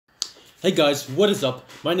Hey guys, what is up?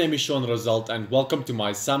 My name is Sean Result and welcome to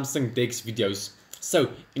my Samsung DeX videos.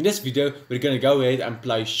 So, in this video, we're gonna go ahead and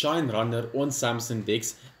play Shine Runner on Samsung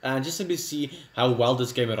DeX and just simply see how well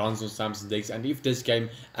this game runs on Samsung DeX and if this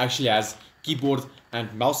game actually has keyboard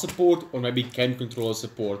and mouse support or maybe game controller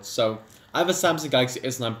support. So, I have a Samsung Galaxy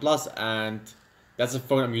S9 Plus and that's the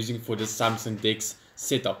phone I'm using for this Samsung DeX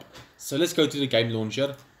setup. So let's go to the game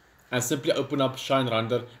launcher and simply open up Shine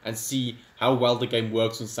Runner and see how well the game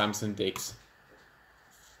works on Samsung DeX.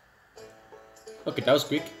 Okay, that was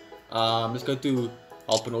quick. Let's go to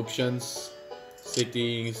help and options,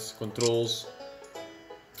 settings, controls.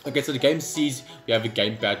 Okay, so the game sees we have a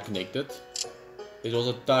gamepad connected. There's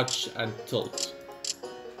also touch and tilt.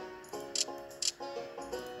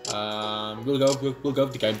 We'll go with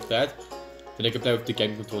the gamepad. Then I can play with the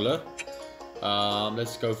game controller.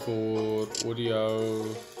 Let's go for audio,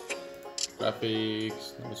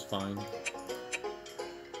 graphics. That was fine.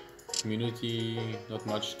 Community, not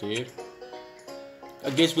much there. I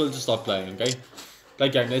guess we'll just start playing, okay? Play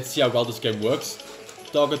game, let's see how well this game works.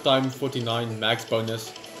 Target time 49, max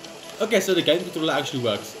bonus. Okay, so the game controller actually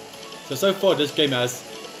works. So far this game has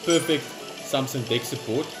perfect Samsung DeX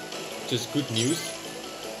support, which is good news.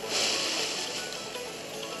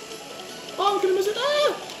 Oh, I'm gonna miss it!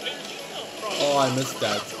 Ah! Oh, I missed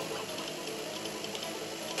that.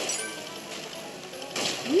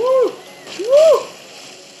 Woo! Woo!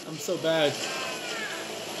 I'm so bad.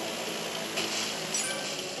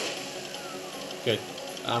 Okay,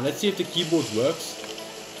 let's see if the keyboard works.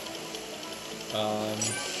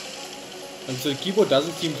 And so the keyboard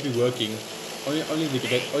doesn't seem to be working. Only the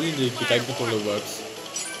game controller works.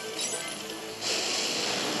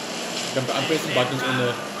 I'm pressing buttons on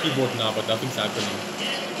the keyboard now, but nothing's happening.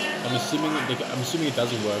 I'm assuming it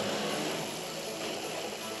doesn't work.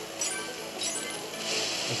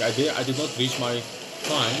 Okay, I did not reach my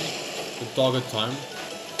time, the target time.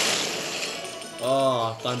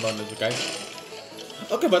 Ah, time bonus, okay.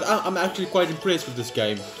 Okay, but I'm actually quite impressed with this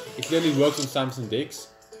game. It clearly works on Samsung DeX.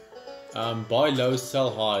 Buy low, sell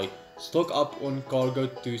high. Stock up on cargo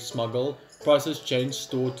to smuggle. Prices change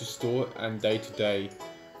store to store and day to day.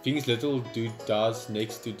 Things little dude does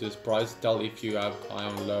next to this price tell if you have high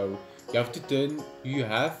on low. You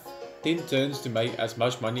have 10 turns to make as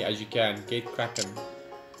much money as you can. Get cracking.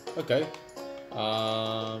 Okay.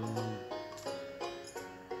 I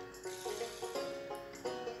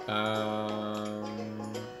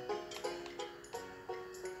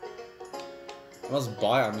must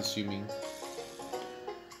buy, I'm assuming.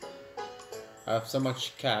 I have so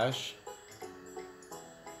much cash.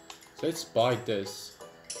 So let's buy this.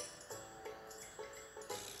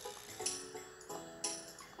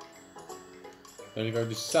 Then we're going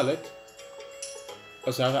to sell it.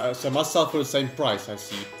 Oh, so I must sell for the same price, I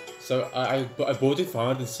see. So I bought it for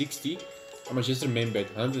 160. I just remembered,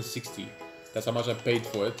 160. That's how much I paid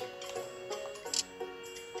for it.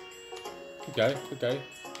 Okay.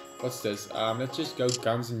 What's this? Let's just go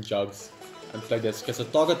guns and jugs and play this. Okay, so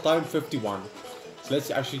target time 51. So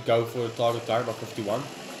let's actually go for a target time of 51.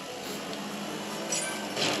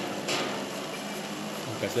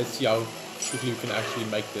 Okay, so let's see how quickly we can actually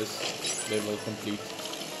make this level complete.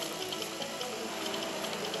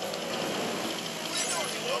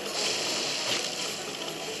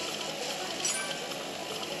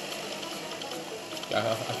 Yeah,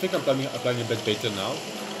 I think I'm playing a bit better now.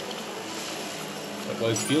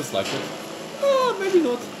 Well, it feels like it. Oh, maybe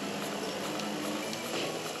not.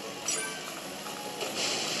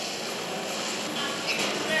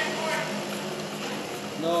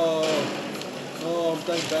 No. No, I'm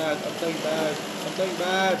playing bad.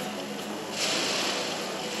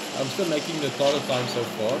 I'm still making the target time so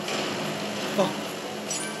far. Fuck.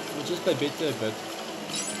 I'll just play better, but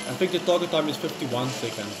I think the target time is 51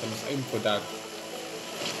 seconds. I must aim for that.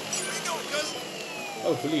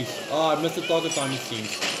 Oh, police. Oh, I missed the target time, it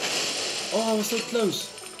seems. Oh, I was so close.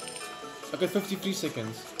 Okay, 53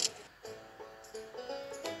 seconds.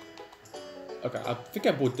 Okay, I think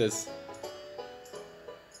I bought this.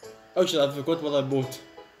 Oh shit, I forgot what I bought.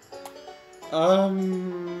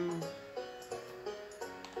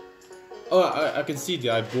 Oh, I can see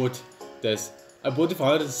that I bought this. I bought it for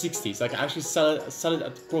 160, so I can actually sell it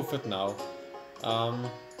at profit now.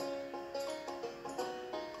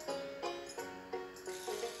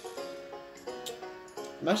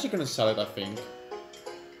 I'm actually gonna sell it, I think.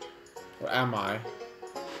 Or am I?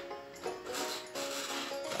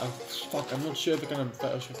 Fuck, I'm not sure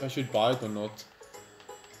if I should buy it or not.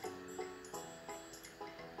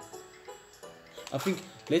 I think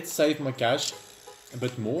let's save my cash a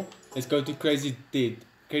bit more. Let's go to Crazy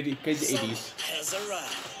Eddies.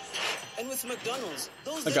 And with McDonald's,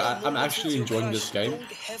 those Okay, I'm actually enjoying this game. don't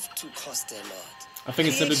have to cost a lot. I think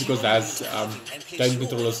it's simply because it has game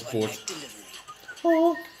controller support.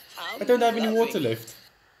 Oh, I don't have any water left.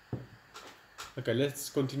 Okay,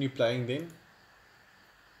 let's continue playing then.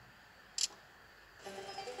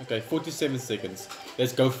 Okay, 47 seconds.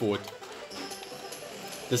 Let's go for it.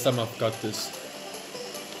 This time I've got this.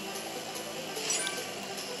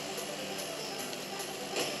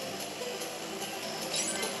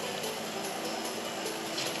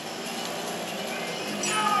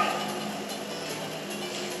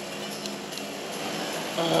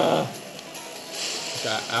 Okay,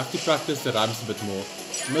 I have to practice the ramps a bit more.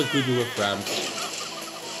 I'm not good with ramps.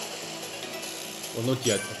 Well, not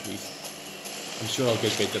yet, at least. I'm sure I'll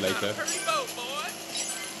get better later.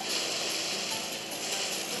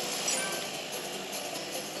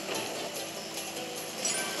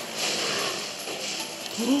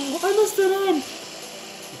 I missed the ramp!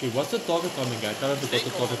 Okay, what's the target time again? I kind of forgot the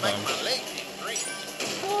target time.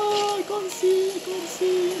 Oh, I can't see, I can't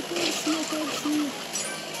see, I can't see, I can't see.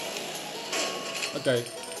 Okay.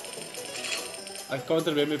 I can't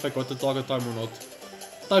remember if I got the target time or not.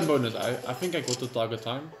 Time bonus, I think I got the target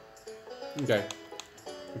time. Okay.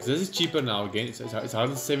 Because this is cheaper now again, it's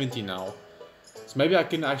 170 now. So maybe I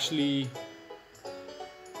can actually...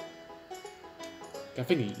 I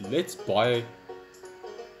think let's buy...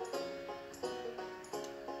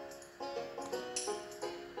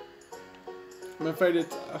 I'm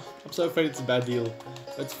so afraid it's a bad deal.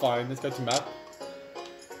 That's fine, let's go to map.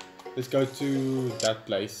 Let's go to that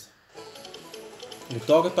place. The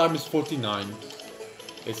target time is 49.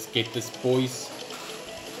 Let's get this, boys.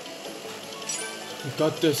 We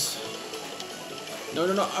got this. No,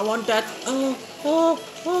 no, no, I want that. Oh, oh,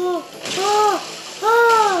 oh, oh,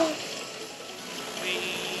 oh.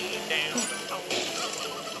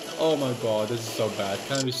 Oh my god, this is so bad.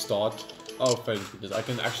 Can I restart? Oh, thank goodness, I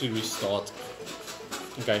can actually restart.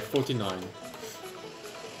 Okay, 49.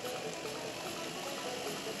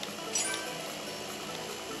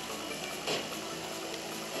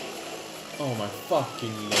 Oh my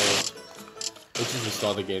fucking lord. Let's just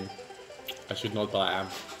restart again. I should not, but I am.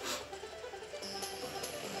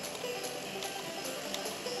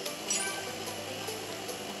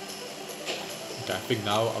 Okay, I think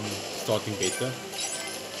now I'm starting better.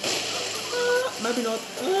 Maybe not.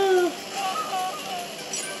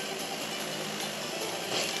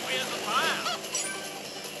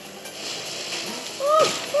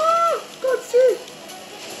 Can't see.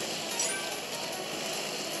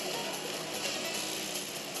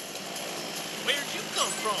 Where'd you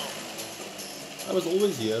come from? I was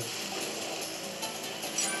always here. You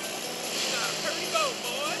got a pretty boat,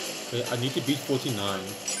 boy. Okay, I need to beat 49.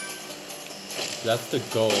 That's the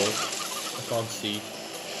goal. I can't see.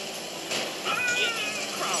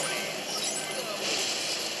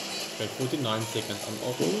 Okay, 49 seconds. I'm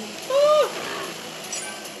off.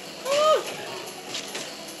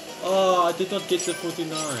 Oh, I did not get the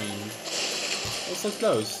 49. I was so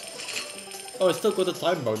close. Oh, I still got a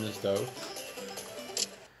time bonus though.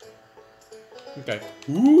 Okay.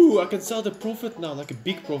 Ooh, I can sell the profit now, like a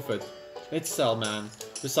big profit. Let's sell, man.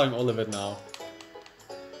 We're selling all of it now.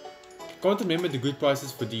 Can't remember the good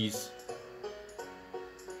prices for these.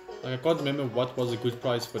 Like, I can't remember what was a good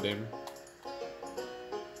price for them.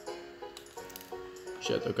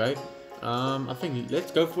 Shit, okay. I think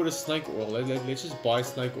let's go for the snake oil. Let's just buy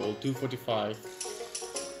snake oil, 245.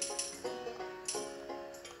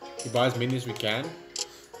 We buy as many as we can.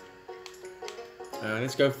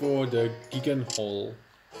 Let's go for the Gigan hole.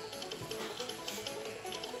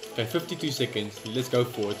 Okay, 52 seconds. Let's go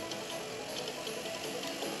for it.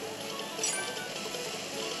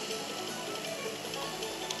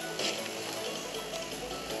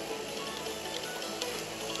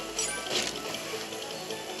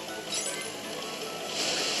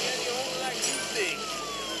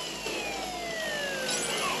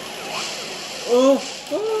 Oh,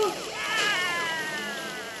 oh.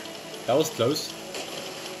 That was close.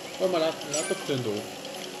 Oh, my laptop turned off.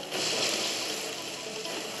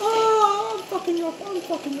 Oh, I'm fucking up, I'm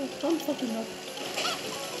fucking up, I'm fucking up.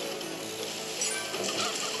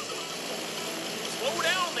 Slow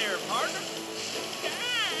down there, partner.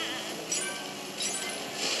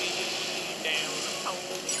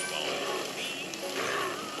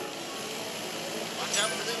 Watch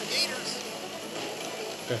out for them gators.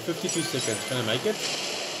 Okay, 52 seconds. Can I make it?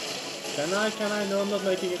 Can I? No, I'm not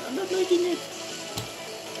making it. I'm not making it.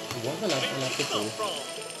 Why my laptop off?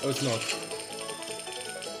 Oh, it's not.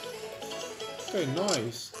 Okay,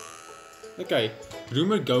 nice. Okay,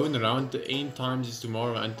 rumor going around the end times is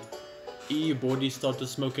tomorrow and EU body started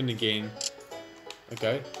smoking again.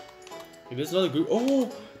 Okay. Okay, this is not a good. Oh,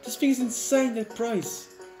 this thing is insane. That price.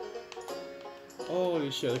 Holy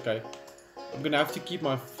shit. Okay, I'm gonna have to keep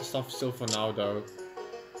my stuff still for now, though.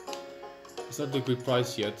 It's not a good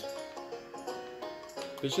price yet.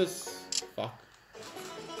 It's just fuck.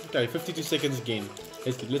 Okay, 52 seconds again.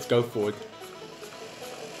 Let's go for it.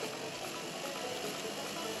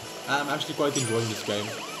 I'm actually quite enjoying this game.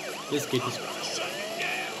 Let's get this.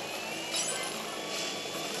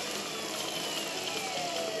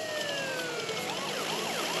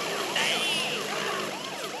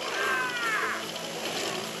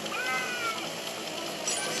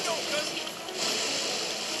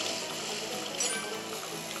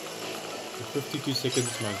 The 52 seconds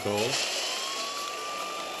is my goal.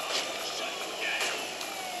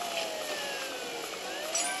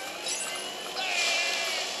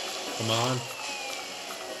 Come on.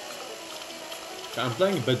 Okay, I'm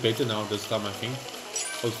playing a bit better now this time, I think.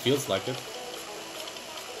 Oh, it feels like it.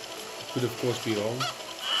 Could of course be wrong.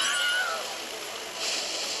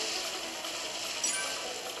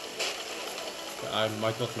 I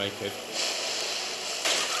might not make it.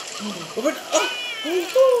 Oh, but,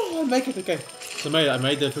 oh, I'll make it, okay. So I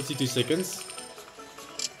made the 52 seconds.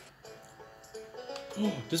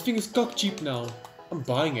 Oh, this thing is cock cheap now. I'm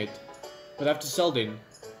buying it. But I have to sell then.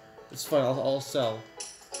 It's fine, I'll sell.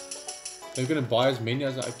 I'm gonna buy as many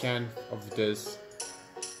as I can of this.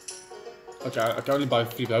 Okay, I can only buy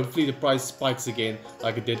 3, but hopefully the price spikes again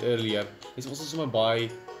like it did earlier. It's also gonna buy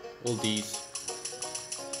all these.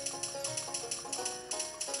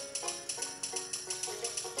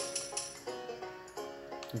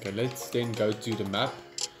 Okay, let's then go to the map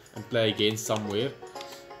and play again somewhere.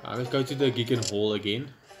 Let's go to the Geek and Hall again,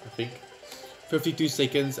 I think. 52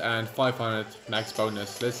 seconds and 500 max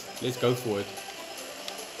bonus. Let's go for it.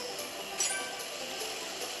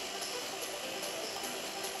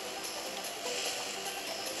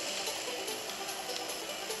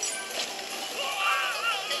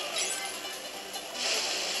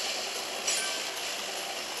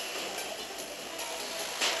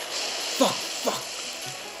 Fuck.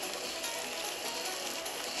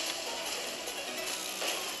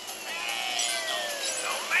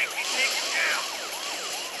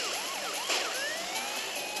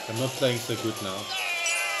 I'm not playing so good now.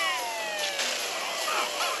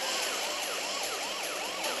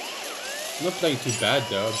 I'm not playing too bad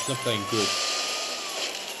though, I'm just not playing good.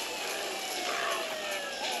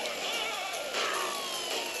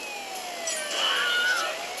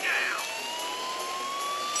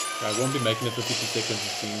 I won't be making it for 50 seconds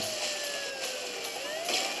it seems.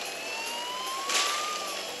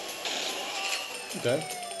 Okay.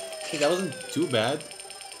 I think that wasn't too bad.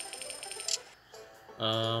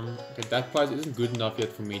 Okay, that price isn't good enough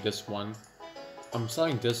yet for me, this one. I'm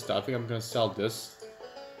selling this stuff. I think I'm gonna sell this.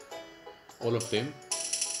 All of them.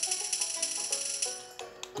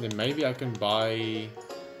 And then maybe I can buy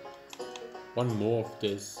one more of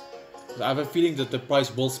this. I have a feeling that the price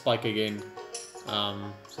will spike again. So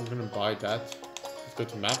I'm gonna buy that. Let's go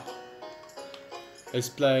to map. Let's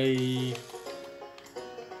play...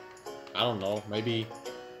 I don't know, maybe...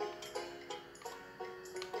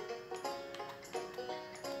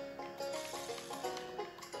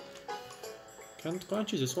 Can't I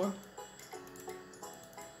choose this one?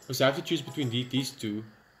 Because I have to choose between these two.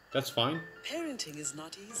 That's fine. Parenting is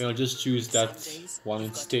not easy. Then I'll just choose that one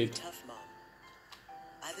instead.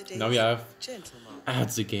 Now we have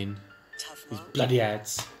ads again. These bloody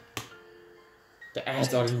ads. The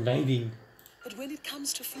ads are invading. But when it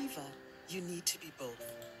comes to fever, you need to be both.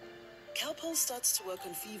 Calpol starts to work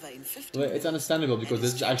on fever in 15 Well, it's understandable because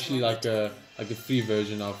this is actually like a free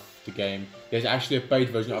version of the game. There's actually a paid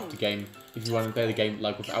version of the game. If you want to play the game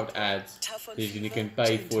like without ads, you can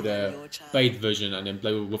pay for the paid version and then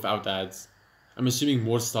play without ads. I'm assuming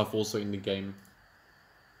more stuff also in the game.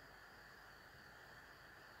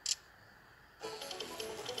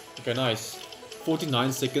 Okay, nice.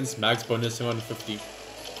 49 seconds, max bonus 750.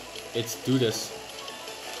 Let's do this.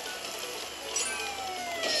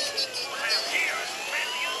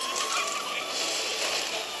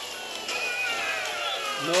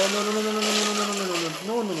 No.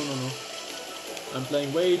 I'm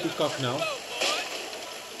playing way too cock now.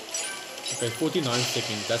 Okay, 49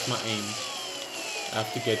 seconds, that's my aim. I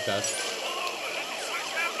have to get that.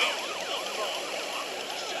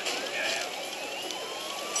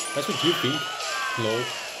 That's what you think, lol.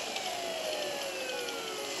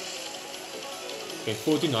 Okay,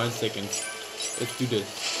 49 seconds. Let's do this.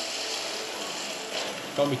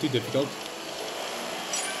 Can't be too difficult.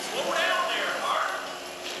 Slow down there, Mark.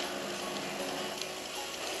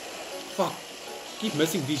 Fuck. Keep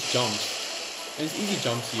missing these jumps. And it's easy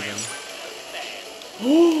jumps even.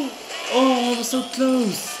 Oh! Oh, I was so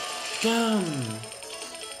close. Damn.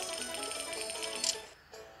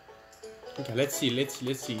 Okay, let's see.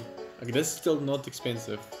 Okay, this is still not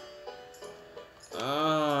expensive.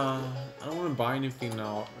 I don't want to buy anything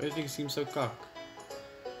now. Everything seems so cock.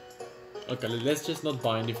 Okay, let's just not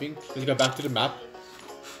buy anything. Let's go back to the map.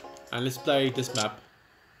 And let's play this map.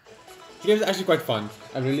 This game is actually quite fun.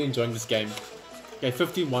 I'm really enjoying this game. Okay,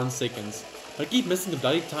 51 seconds. I keep missing the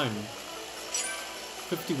bloody time.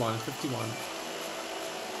 51.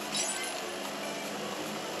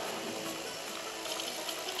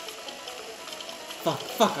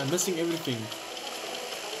 Fuck, I'm missing everything.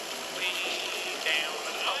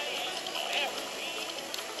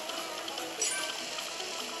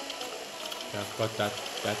 Okay, I've got that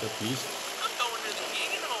at least.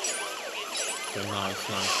 Okay, nice.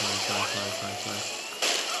 Come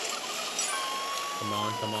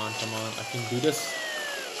on. I can do this.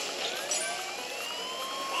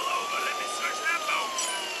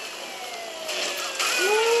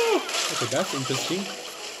 Woo! Okay, that's interesting.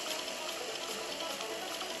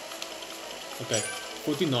 Okay,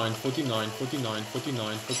 49.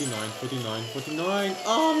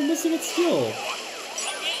 Oh, I'm missing it still.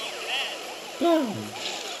 Damn.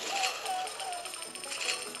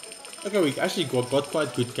 Okay, we actually got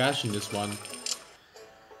quite good cash in this one.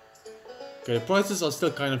 Okay, the prices are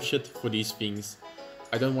still kind of shit for these things.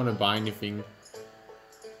 I don't want to buy anything.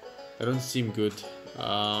 They don't seem good.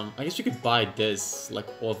 I guess you could buy this, like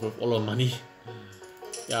all our money.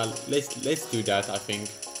 Yeah, let's do that, I think.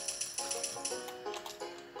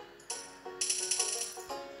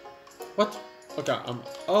 What? Okay,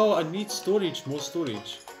 oh, I need storage, more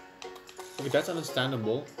storage. Okay, that's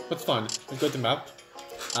understandable. That's fine. Let's go to the map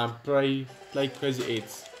and play Crazy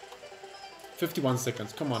 8s. 51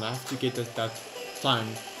 seconds. Come on, I have to get that time.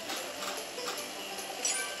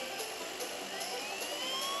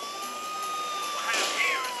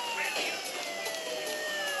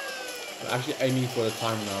 I'm actually aiming for the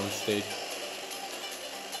time now instead.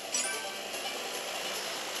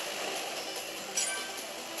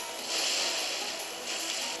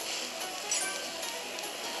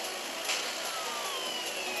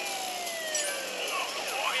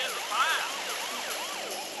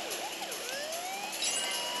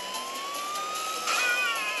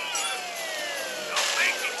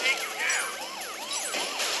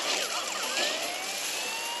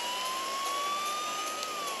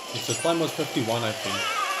 So the time was 51, I think,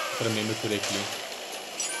 if I remember correctly.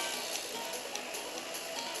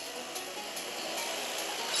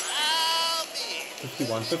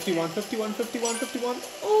 Fifty-one.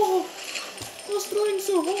 Oh, I was throwing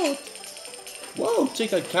so hard. Whoa,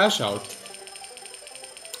 check that cash out.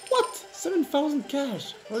 What? 7,000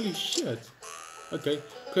 cash. Holy shit. Okay,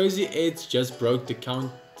 Crazy 8 just broke the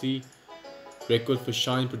county record for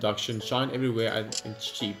shine production. Shine everywhere and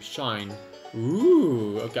it's cheap. Shine.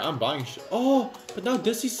 Ooh, okay, I'm buying oh, but now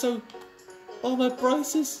this is so... Oh, my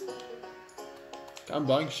prices. Okay, I'm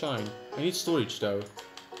buying shine. I need storage though.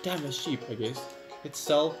 Damn, that's cheap, I guess. Let's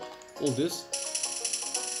sell all this.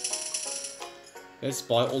 Let's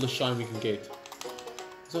buy all the shine we can get.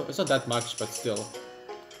 So it's not that much, but still.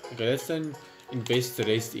 Okay, let's then invest the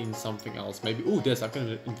rest in something else. Maybe, ooh, this, I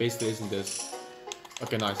can invest the rest in this.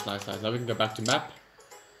 Okay, nice. Now we can go back to map.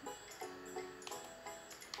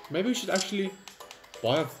 Maybe we should actually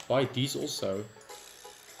buy these also.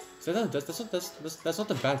 So that's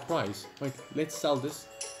not a bad price. Wait, let's sell this.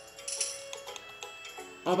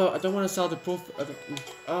 Oh, but I don't want to sell the profit.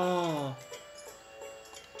 Ah.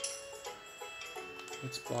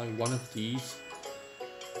 Let's buy one of these.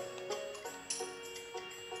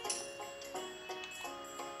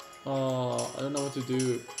 Oh, I don't know what to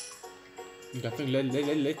do. I think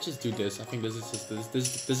let's just do this. I think this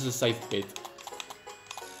is a safe bet.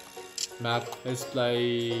 Map. Let's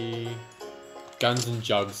play Guns and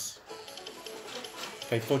Jugs.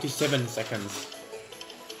 Okay, 47 seconds.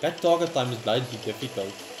 That target time is bloody difficult,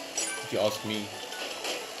 if you ask me.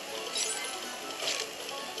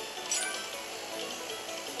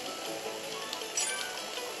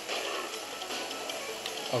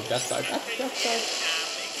 Oh, that side. That side.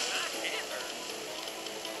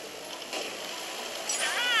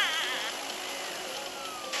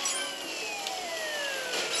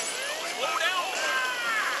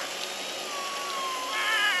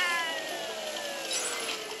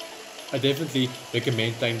 I definitely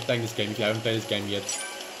recommend playing this game if you haven't played this game yet.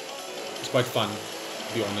 It's quite fun,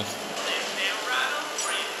 to be honest.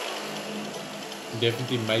 I'm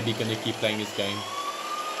definitely maybe gonna keep playing this game.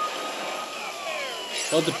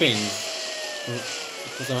 Well, it depends.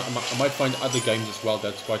 Because I might find other games as well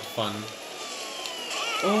that's quite fun.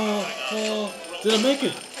 Oh, did I make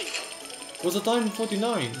it? Was the time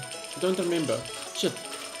 49? I don't remember. Shit.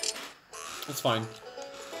 That's fine.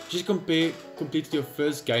 Just completed your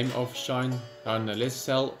first game of Shine Runner. Let's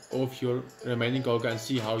sell off your remaining cargo and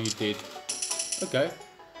see how you did. Okay.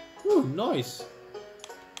 Ooh, nice.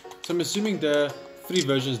 So I'm assuming the free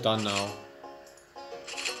version is done now.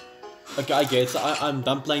 Okay, I get it. So I'm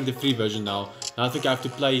done playing the free version now. Now I think I have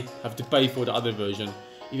to pay for the other version.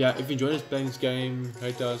 Yeah, if you enjoyed us playing this game,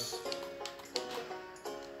 rate us.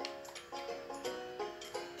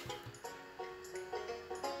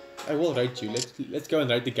 I will rate you. Let's go and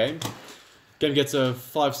rate the game. Game gets a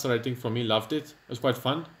 5-star rating from me. Loved it. It was quite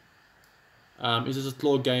fun. Is this a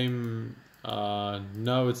claw game?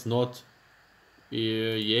 No, it's not.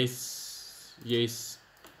 Yes.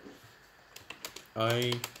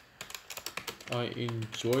 I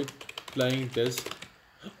enjoyed playing this.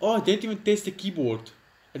 Oh, I didn't even test the keyboard.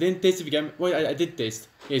 I didn't test the game. Wait, I did test.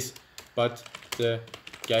 Yes, but the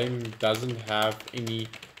game doesn't have any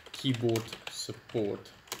keyboard support.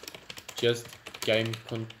 Just game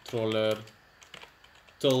controller,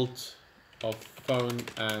 tilt of phone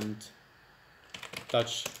and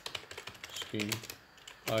touch screen.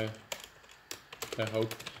 I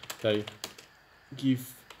hope they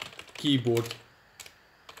give keyboard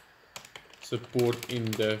support in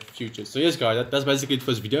the future. So yes guys, that's basically it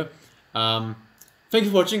for this video. Thank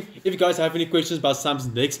you for watching. If you guys have any questions about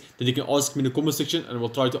Samsung DeX, then you can ask me in the comment section and we'll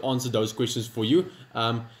try to answer those questions for you.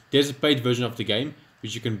 There's a paid version of the game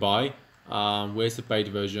which you can buy. Where's the paid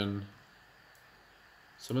version?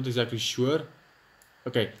 So I'm not exactly sure.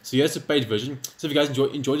 Okay, so here's the paid version. So if you guys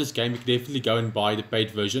enjoy this game, you can definitely go and buy the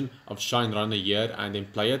paid version of Shine Runner here and then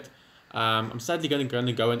play it. I'm sadly going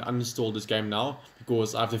to go and uninstall this game now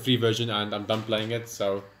because I have the free version and I'm done playing it.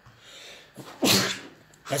 So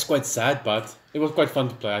that's quite sad, but it was quite fun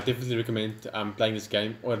to play. I definitely recommend playing this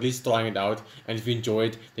game, or at least trying it out. And if you enjoy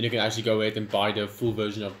it, then you can actually go ahead and buy the full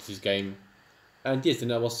version of this game. And yes,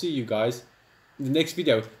 then I will see you guys in the next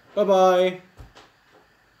video. Bye bye!